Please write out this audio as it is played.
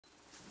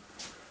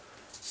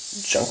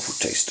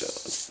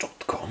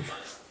junkfoodtaster.com,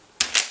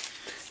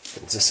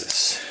 and this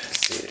is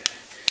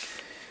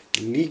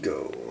the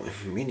Lego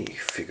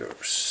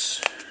minifigures.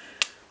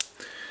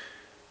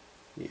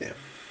 Yeah,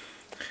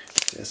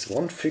 there's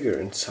one figure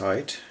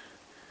inside,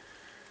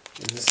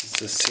 and this is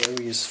the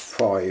series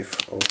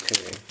 5.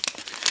 Okay.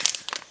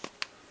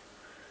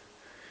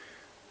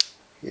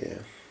 Yeah,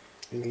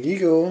 in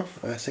Lego,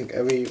 I think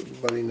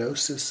everybody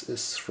knows this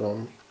is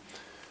from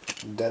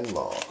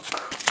Denmark.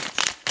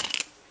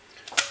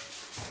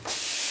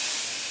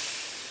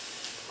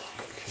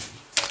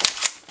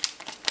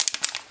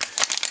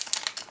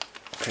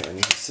 Okay, I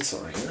need a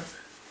scissor here.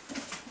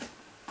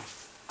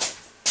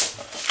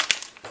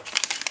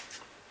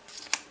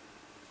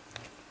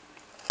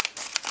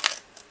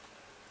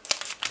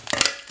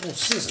 Oh,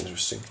 this is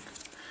interesting.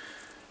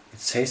 It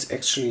says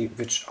actually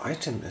which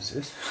item it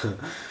is.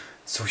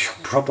 So you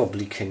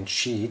probably can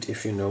cheat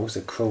if you know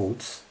the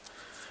codes.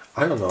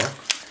 I don't know.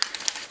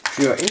 If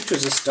you are into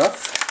this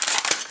stuff,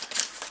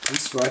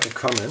 please write a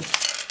comment.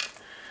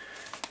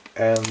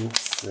 And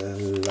the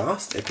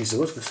last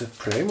episode with the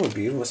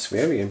Playmobil was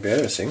very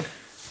embarrassing.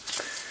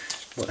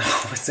 But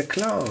oh, it's a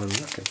clown.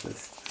 Look at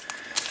this.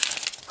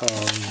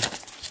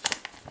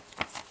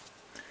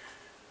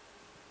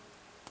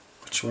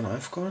 Which one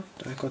I've got?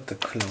 I got the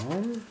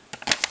clown.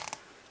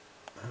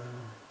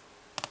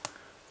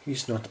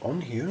 He's not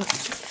on here.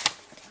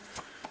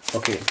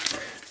 Okay,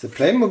 the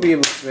Playmobil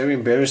was very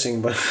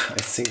embarrassing, but I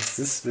think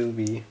this will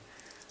be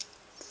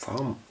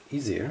far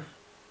easier.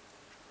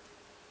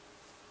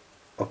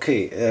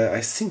 Okay,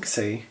 I think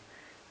they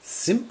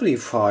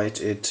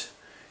simplified it.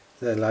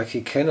 Like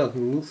he cannot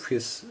move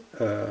his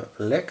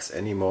legs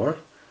anymore.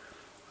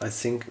 I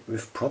think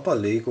with proper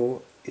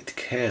Lego it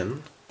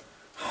can.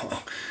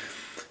 I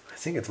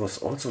think it was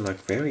also like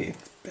very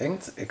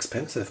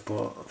expensive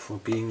for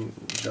being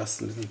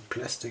just little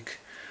plastic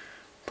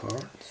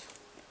parts.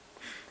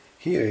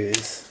 Here it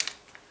is,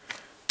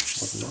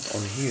 but not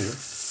on here.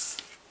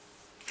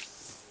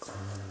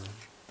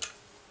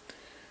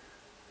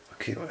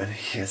 Okay, and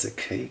here's a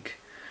cake.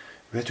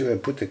 Where do I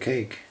put the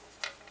cake?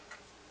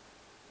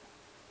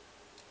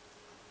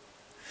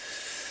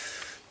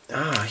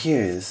 Ah,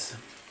 here it is.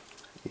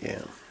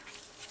 Yeah.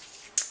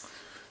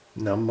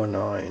 Number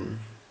 9.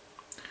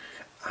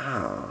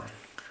 Ah,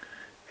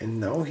 and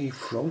now he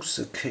throws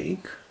the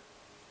cake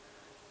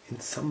in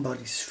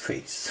somebody's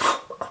face.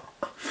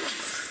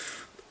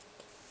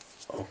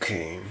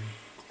 Okay,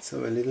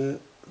 so a little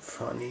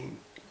funny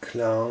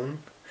clown.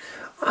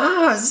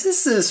 Ah,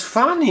 this is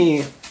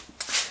funny.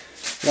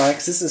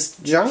 Like, this is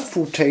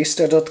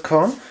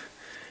junkfoodtaster.com,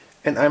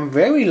 and I'm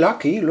very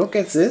lucky. Look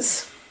at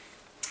this.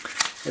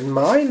 And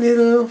my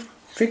little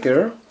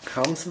figure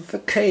comes with a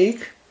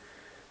cake.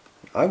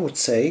 I would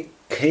say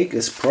cake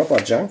is proper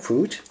junk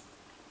food.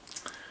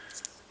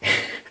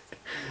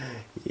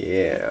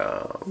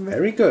 Yeah,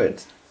 very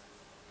good.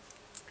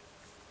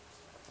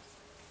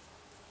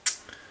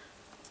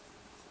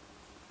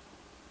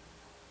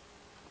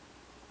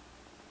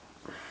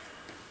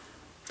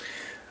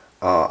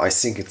 I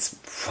think it's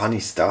funny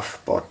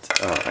stuff, but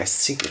I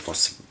think it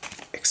was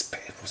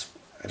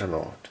I don't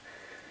know,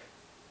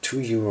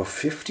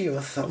 €2.50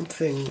 or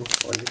something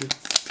for a little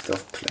bit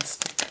of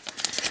plastic.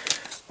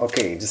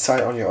 Okay,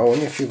 decide on your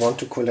own if you want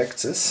to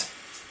collect this.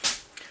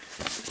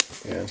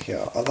 And here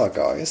are other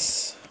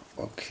guys.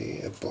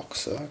 Okay, a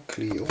boxer,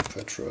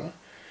 Cleopatra.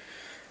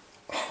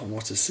 Oh,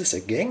 what is this? A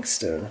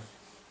gangster?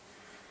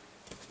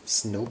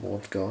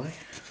 Snowboard guy.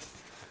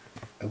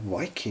 A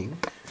Viking.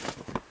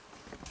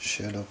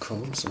 Sherlock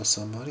Holmes or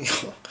somebody.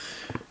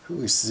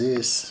 Who is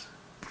this?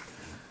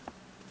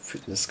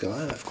 Fitness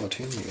guy, I've got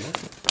him here.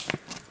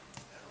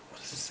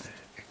 What is this?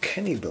 A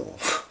cannibal.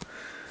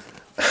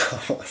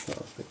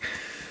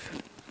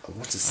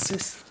 What is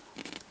this?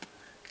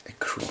 A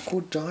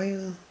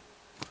crocodile?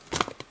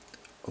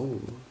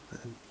 Oh,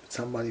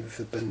 somebody with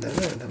a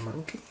banana and a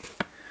monkey?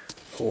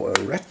 Oh, a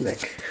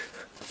redneck.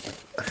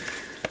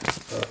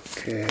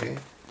 Okay,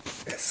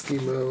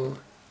 Eskimo.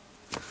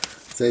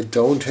 They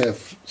don't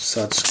have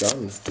such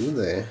guns, do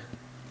they?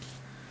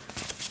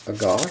 A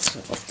guard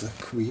of the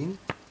queen,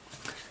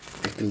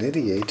 a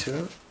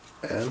gladiator,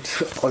 and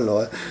oh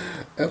lord,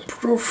 a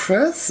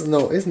professor.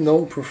 No, it's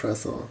no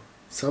professor.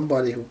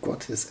 Somebody who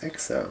got his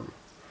exam.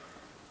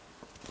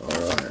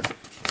 Alright.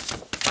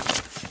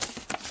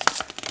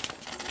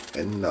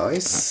 And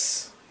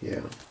nice,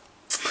 yeah.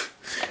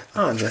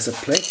 Ah, and there's a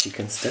plate you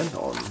can stand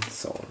on,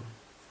 so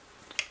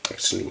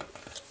actually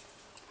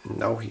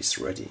now he's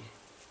ready.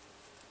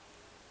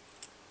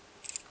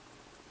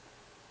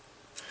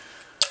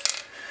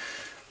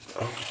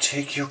 Oh,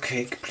 take your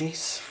cake,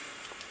 please.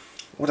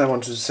 What I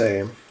want to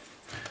say.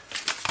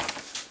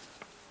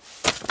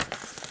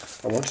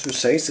 I want to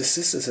say this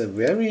is a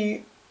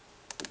very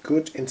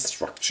good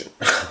instruction.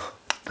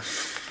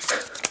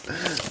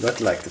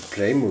 Not like the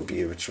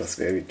Playmobil, which was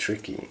very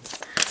tricky.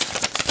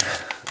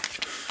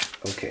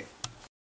 Okay.